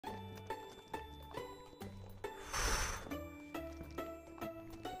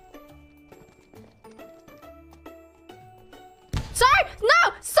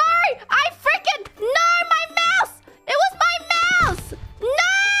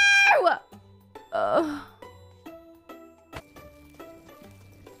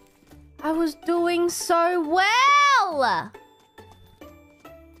I was doing so well!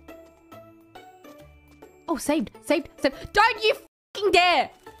 Oh, saved. Don't you fucking dare!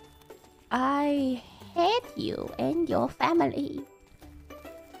 I hate you and your family.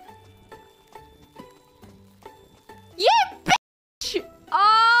 You bitch!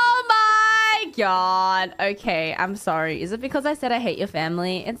 Oh my god. Okay, I'm sorry. Is it because I said I hate your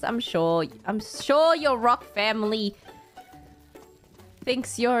family? I'm sure your rock family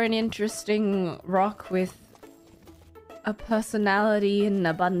thinks you're an interesting rock with a personality in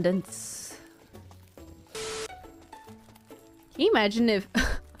abundance. Can you imagine if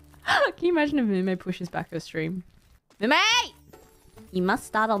Mumei pushes back her stream? Mumei! You must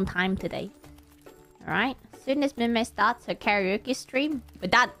start on time today. Alright? As soon as Mumei starts her karaoke stream, we're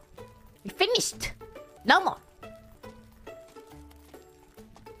done. We're finished. No more.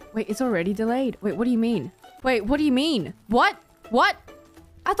 Wait, it's already delayed. Wait, what do you mean? Wait, what do you mean? What? What?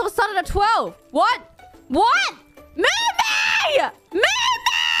 I thought it started at 12. What? What? Mumei!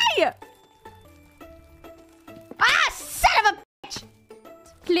 Mumei! Ah, son of a bitch!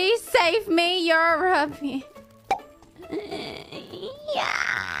 Please save me, you're a...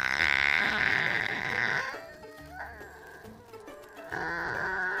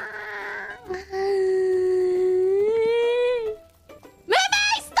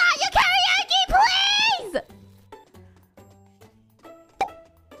 Mumei, start your karaoke, please!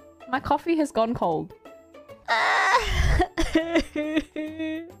 My coffee has gone cold.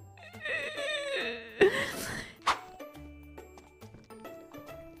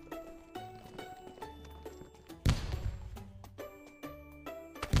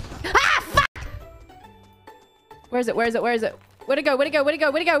 Where is it? Where is it? Where is it? Where'd it go? Where'd it go? Where'd it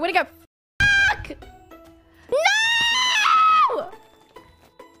go? Where'd it go? Where'd it go? Fuck! No!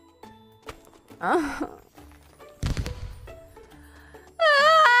 Oh!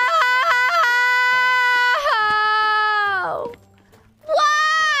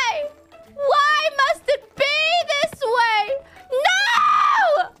 Why? Why must it be this way? No!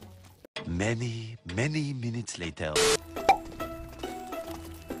 Many minutes later.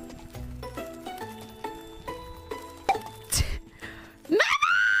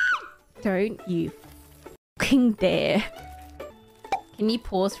 Don't you fucking dare. Can you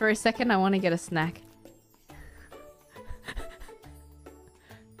pause for a second? I want to get a snack.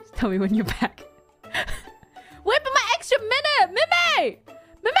 Just tell me when you're back. Where for my extra minute? Mumei!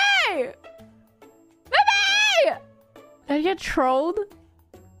 Mumei! Mumei! Did I get trolled?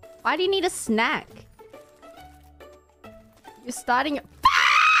 Why do you need a snack? You're starting...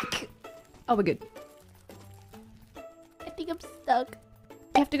 Fuck! Oh, we're good. I think I'm stuck.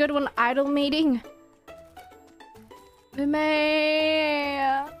 I have to go to an idol meeting.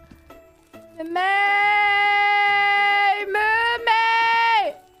 Mumei! Mumei!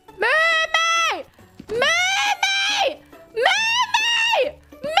 Mumei! Mumei! Mumei! Mumei!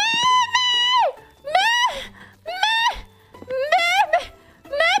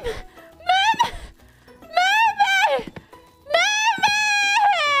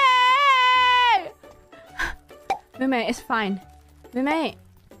 Mumei, it's fine. Mumei.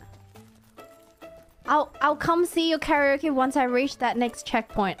 I'll come see your karaoke once I reach that next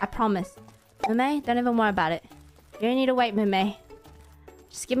checkpoint. I promise. Mumei, don't even worry about it. You don't need to wait, Mumei.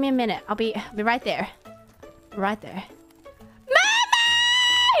 Just give me a minute. I'll be right there. Right there.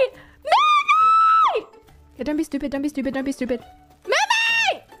 Mumei! Mumei! Okay, don't be stupid. Don't be stupid. Don't be stupid.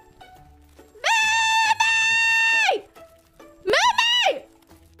 Mumei! Mumei! Mumei!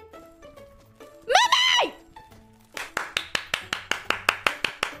 Mumei!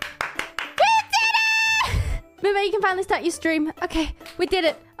 Mumei, you can finally start your stream. Okay, we did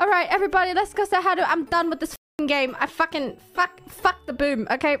it. Alright, everybody, let's go say hi to... I'm done with this f***ing game. I fucking... Fuck the boom,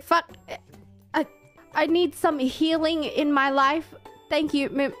 okay? Fuck... I need some healing in my life. Thank you,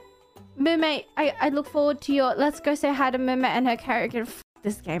 Mumei. I look forward to your... Let's go say hi to Mumei and her character. F***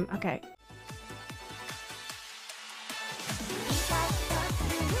 this game. Okay.